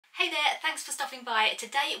Hey there, thanks for stopping by.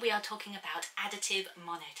 Today we are talking about additive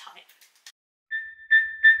monotype.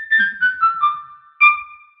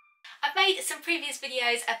 I've made some previous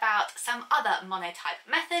videos about some other monotype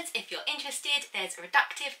methods. If you're interested, there's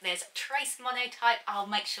reductive, there's trace monotype. I'll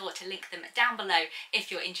make sure to link them down below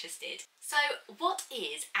if you're interested. So what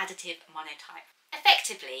is additive monotype?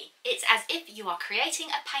 Effectively, it's as if you are creating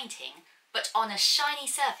a painting but on a shiny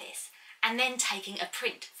surface and then taking a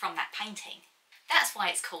print from that painting. That's why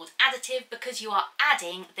it's called additive, because you are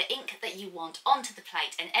adding the ink that you want onto the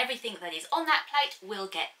plate and everything that is on that plate will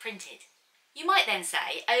get printed. You might then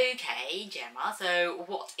say, okay Gemma, so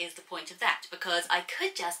what is the point of that? Because I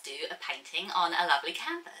could just do a painting on a lovely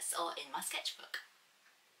canvas or in my sketchbook.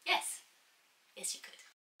 Yes, you could.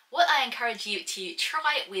 What I encourage you to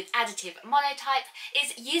try with additive monotype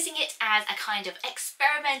is using it as a kind of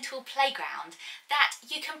experimental playground that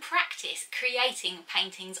you can practice creating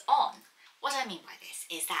paintings on. What I mean by this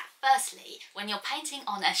is that firstly, when you're painting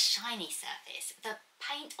on a shiny surface, the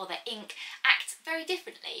paint or the ink acts very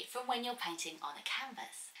differently from when you're painting on a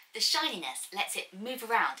canvas. The shininess lets it move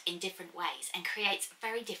around in different ways and creates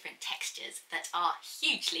very different textures that are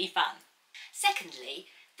hugely fun. Secondly,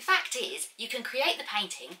 the fact is you can create the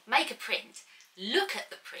painting, make a print, look at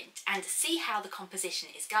the print and see how the composition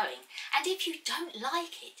is going, and if you don't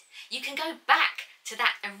like it, you can go back to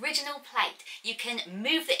that original plate. You can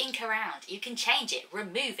move the ink around, you can change it,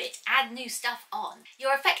 remove it, add new stuff on.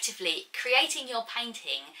 You're effectively creating your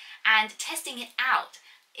painting and testing it out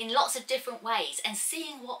in lots of different ways and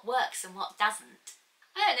seeing what works and what doesn't.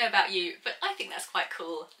 I don't know about you, but I think that's quite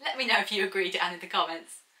cool. Let me know if you agree down in the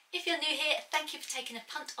comments. If you're new here, thank you for taking a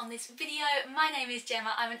punt on this video. My name is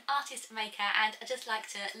Gemma, I'm an artist maker and I just like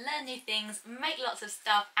to learn new things, make lots of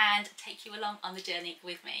stuff and take you along on the journey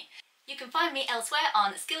with me. You can find me elsewhere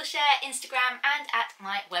on Skillshare, Instagram and at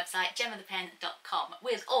my website gemmathepen.com.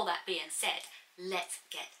 With all that being said, let's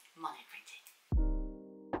get monoprinting.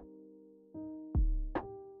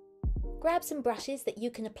 Grab some brushes that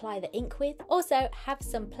you can apply the ink with. Also have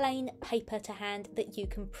some plain paper to hand that you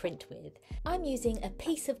can print with. I'm using a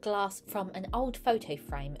piece of glass from an old photo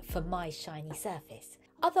frame for my shiny surface.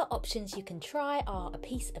 Other options you can try are a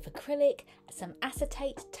piece of acrylic, some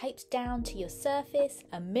acetate taped down to your surface,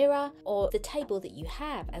 a mirror, or the table that you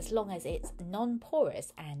have, as long as it's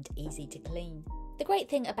non-porous and easy to clean. The great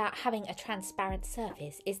thing about having a transparent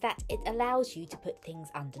surface is that it allows you to put things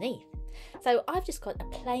underneath. So I've just got a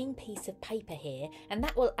plain piece of paper here, and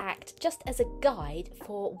that will act just as a guide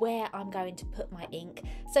for where I'm going to put my ink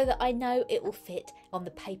so that I know it will fit on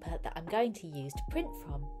the paper that I'm going to use to print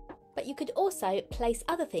from. But you could also place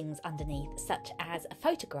other things underneath, such as a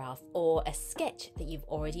photograph or a sketch that you've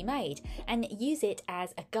already made, and use it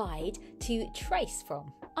as a guide to trace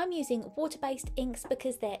from. I'm using water-based inks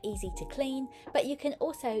because they're easy to clean, but you can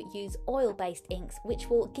also use oil-based inks, which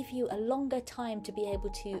will give you a longer time to be able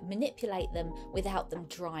to manipulate them without them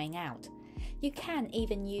drying out. You can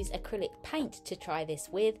even use acrylic paint to try this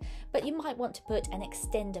with, but you might want to put an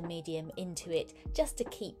extender medium into it just to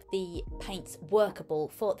keep the paints workable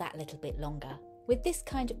for that little bit longer. With this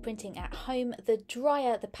kind of printing at home, the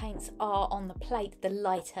drier the paints are on the plate, the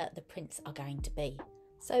lighter the prints are going to be.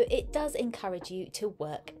 So it does encourage you to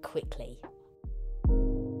work quickly.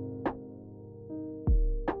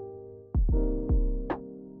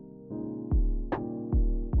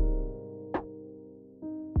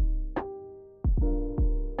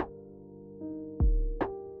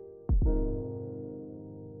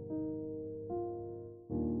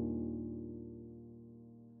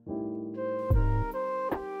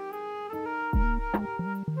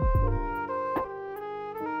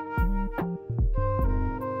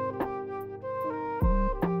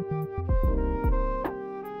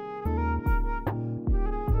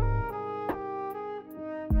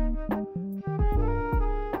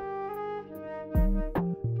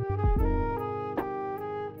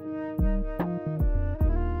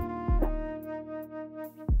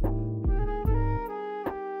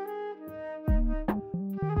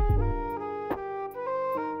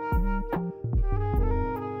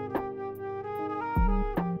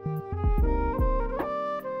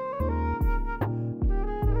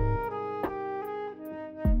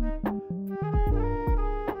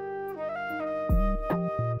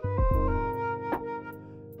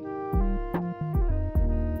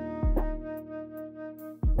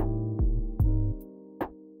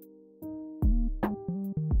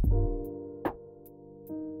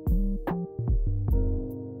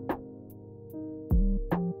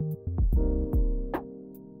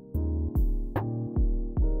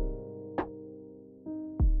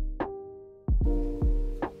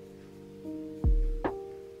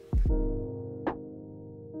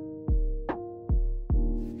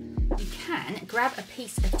 You can grab a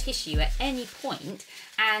piece of tissue at any point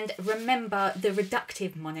and remember the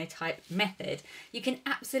reductive monotype method. You can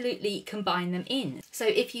absolutely combine them in. So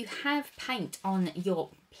if you have paint on your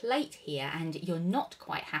plate here and you're not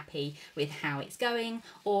quite happy with how it's going,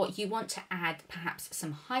 or you want to add perhaps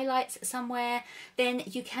some highlights somewhere, then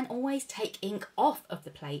you can always take ink off of the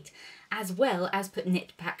plate as well as putting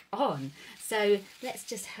it back on. So let's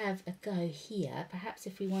just have a go here. Perhaps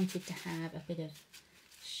if we wanted to have a bit of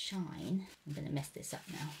shine. I'm going to mess this up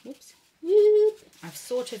now. Whoops. Whoop. I've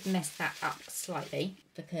sort of messed that up slightly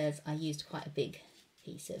because I used quite a big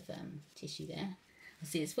piece of tissue there.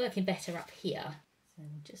 See, it's working better up here. So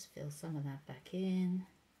we'll just fill some of that back in.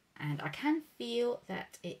 And I can feel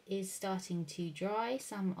that it is starting to dry,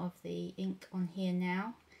 some of the ink on here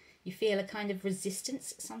now. You feel a kind of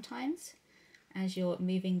resistance sometimes as you're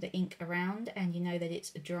moving the ink around, and you know that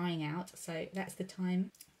it's drying out. So that's the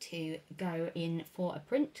time to go in for a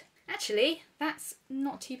print. Actually, that's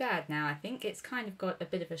not too bad now, I think. It's kind of got a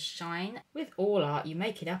bit of a shine. With all art, you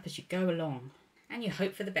make it up as you go along, and you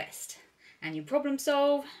hope for the best. And you problem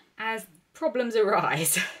solve as problems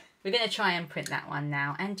arise. We're going to try and print that one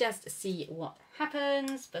now and just see what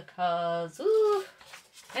happens, because, ooh,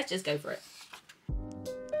 let's just go for it.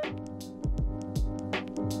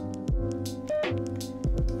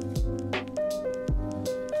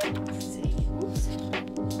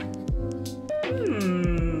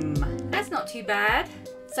 That's not too bad.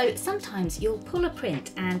 So sometimes you'll pull a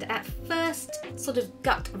print and at first sort of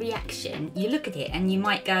gut reaction, you look at it and you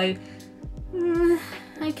might go,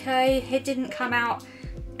 okay, it didn't come out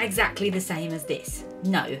exactly the same as this.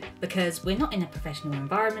 No, because we're not in a professional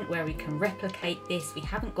environment where we can replicate this. We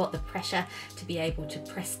haven't got the pressure to be able to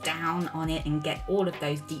press down on it and get all of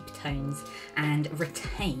those deep tones and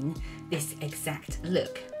retain this exact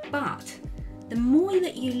look. But the more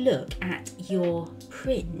that you look at your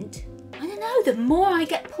print, I don't know, the more I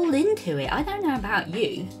get pulled into it. I don't know about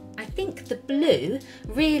you. I think the blue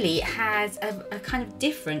really has a kind of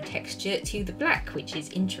different texture to the black, which is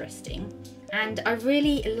interesting. And I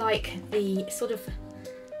really like the sort of,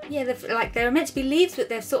 yeah, like they're meant to be leaves, but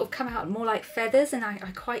they've sort of come out more like feathers, and I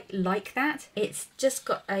quite like that. It's just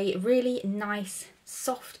got a really nice,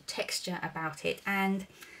 soft texture about it, and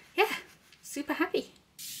yeah, super happy.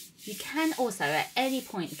 You can also at any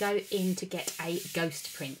point go in to get a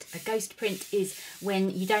ghost print. A ghost print is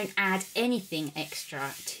when you don't add anything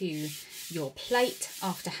extra to your plate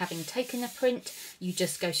after having taken a print. You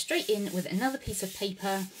just go straight in with another piece of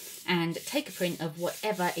paper and take a print of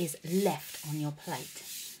whatever is left on your plate.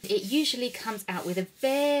 It usually comes out with a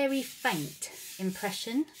very faint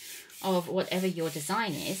impression of whatever your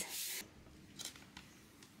design is.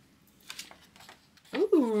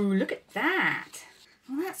 Ooh, look at that.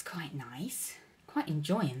 Well, that's quite nice. Quite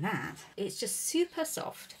enjoying that. It's just super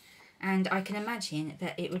soft, and I can imagine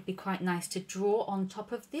that it would be quite nice to draw on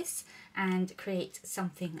top of this and create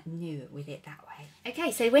something new with it that way.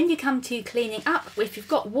 Okay, so when you come to cleaning up, if you've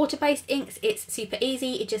got water-based inks, it's super easy.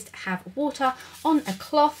 You just have water on a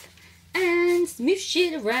cloth and smoosh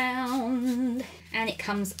it around, and it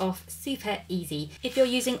comes off super easy. If you're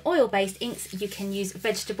using oil-based inks, you can use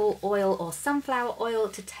vegetable oil or sunflower oil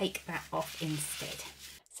to take that off instead.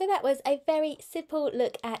 So that was a very simple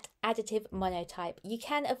look at additive monotype. You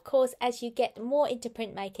can, of course, as you get more into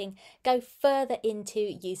printmaking, go further into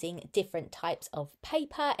using different types of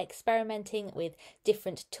paper, experimenting with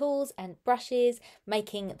different tools and brushes,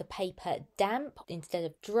 making the paper damp instead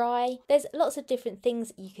of dry. There's lots of different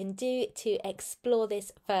things you can do to explore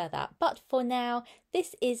this further. But for now,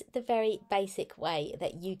 this is the very basic way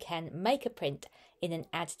that you can make a print in an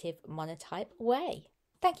additive monotype way.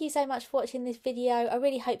 Thank you so much for watching this video. I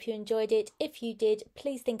really hope you enjoyed it. If you did,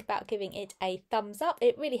 please think about giving it a thumbs up.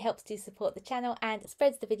 It really helps to support the channel and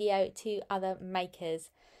spreads the video to other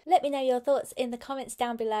makers. Let me know your thoughts in the comments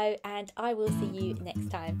down below, and I will see you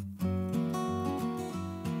next time.